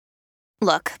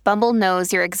Look, Bumble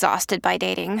knows you're exhausted by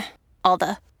dating. All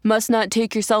the must not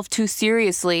take yourself too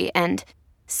seriously and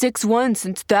 6'1"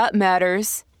 since that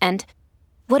matters. And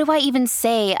what do I even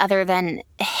say other than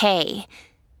hey?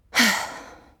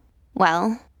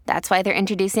 Well, that's why they're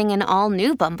introducing an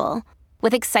all-new Bumble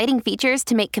with exciting features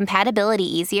to make compatibility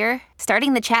easier,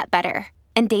 starting the chat better,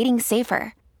 and dating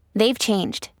safer. They've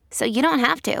changed, so you don't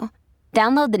have to.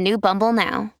 Download the new Bumble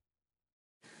now.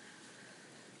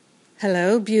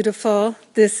 Hello, beautiful.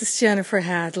 This is Jennifer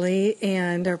Hadley,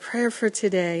 and our prayer for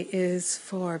today is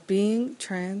for being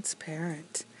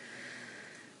transparent.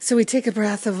 So we take a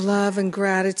breath of love and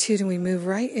gratitude, and we move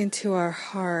right into our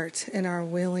heart and our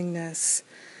willingness.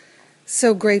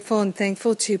 So grateful and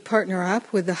thankful to partner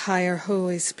up with the higher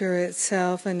Holy Spirit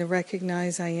self and to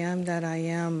recognize I am that I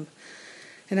am.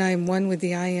 And I am one with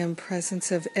the I am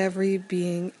presence of every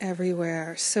being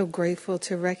everywhere. So grateful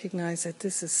to recognize that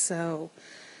this is so.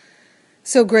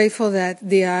 So grateful that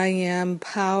the I am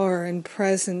power and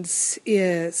presence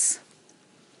is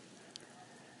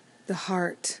the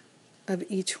heart of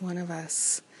each one of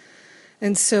us.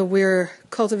 And so we're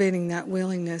cultivating that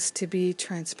willingness to be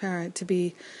transparent, to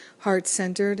be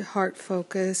heart-centered,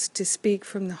 heart-focused, to speak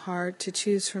from the heart, to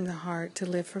choose from the heart, to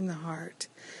live from the heart.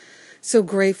 So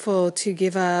grateful to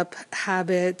give up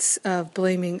habits of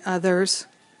blaming others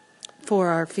for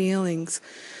our feelings.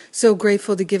 So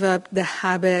grateful to give up the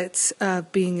habits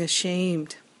of being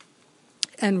ashamed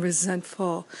and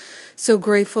resentful. So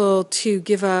grateful to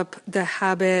give up the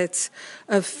habits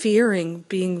of fearing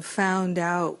being found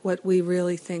out, what we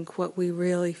really think, what we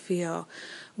really feel.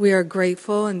 We are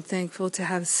grateful and thankful to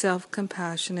have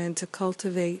self-compassion and to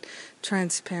cultivate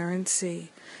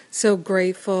transparency. So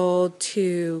grateful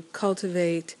to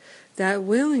cultivate that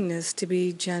willingness to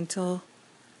be gentle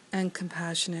and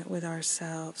compassionate with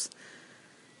ourselves.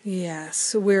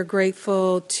 Yes, we're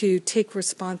grateful to take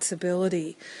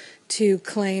responsibility, to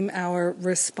claim our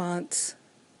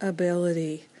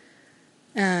responsibility,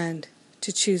 and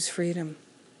to choose freedom.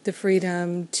 The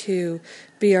freedom to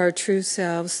be our true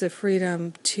selves, the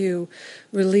freedom to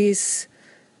release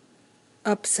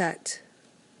upset,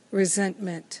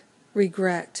 resentment,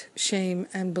 regret, shame,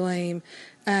 and blame,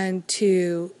 and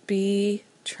to be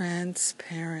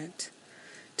transparent,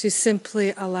 to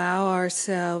simply allow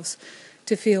ourselves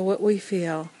to feel what we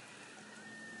feel,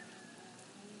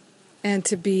 and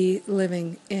to be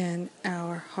living in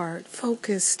our heart,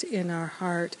 focused in our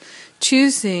heart,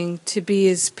 choosing to be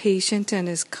as patient and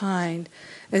as kind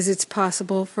as it's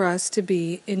possible for us to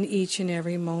be in each and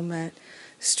every moment,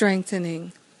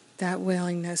 strengthening that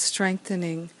willingness,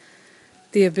 strengthening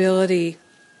the ability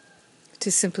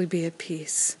to simply be at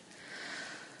peace.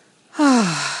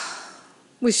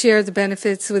 We share the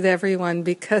benefits with everyone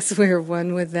because we're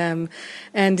one with them.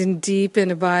 And in deep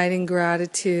and abiding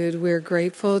gratitude, we're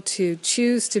grateful to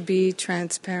choose to be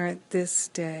transparent this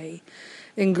day.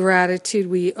 In gratitude,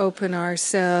 we open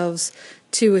ourselves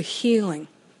to a healing.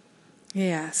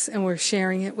 Yes, and we're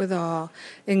sharing it with all.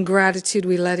 In gratitude,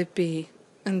 we let it be.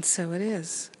 And so it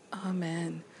is.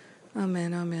 Amen.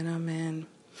 Amen, amen, amen.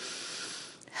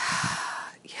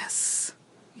 Yes,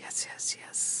 yes, yes,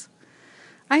 yes.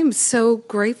 I am so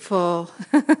grateful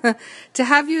to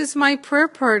have you as my prayer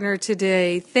partner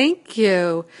today. Thank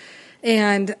you.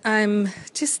 And I'm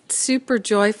just super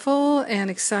joyful and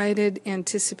excited,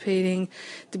 anticipating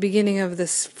the beginning of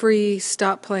this free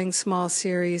Stop Playing Small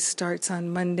series. Starts on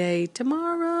Monday,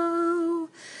 tomorrow.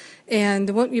 And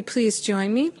won't you please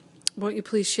join me? Won't you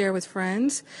please share with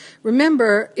friends?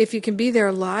 Remember, if you can be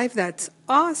there live, that's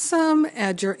awesome.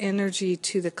 Add your energy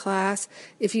to the class.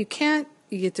 If you can't,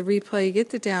 you get the replay, you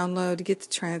get the download, you get the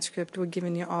transcript. We're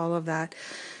giving you all of that.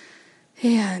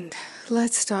 And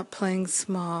let's stop playing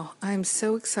small. I'm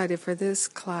so excited for this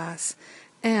class,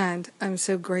 and I'm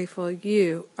so grateful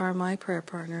you are my prayer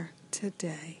partner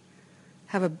today.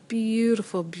 Have a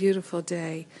beautiful, beautiful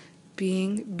day,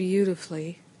 being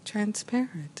beautifully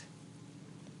transparent.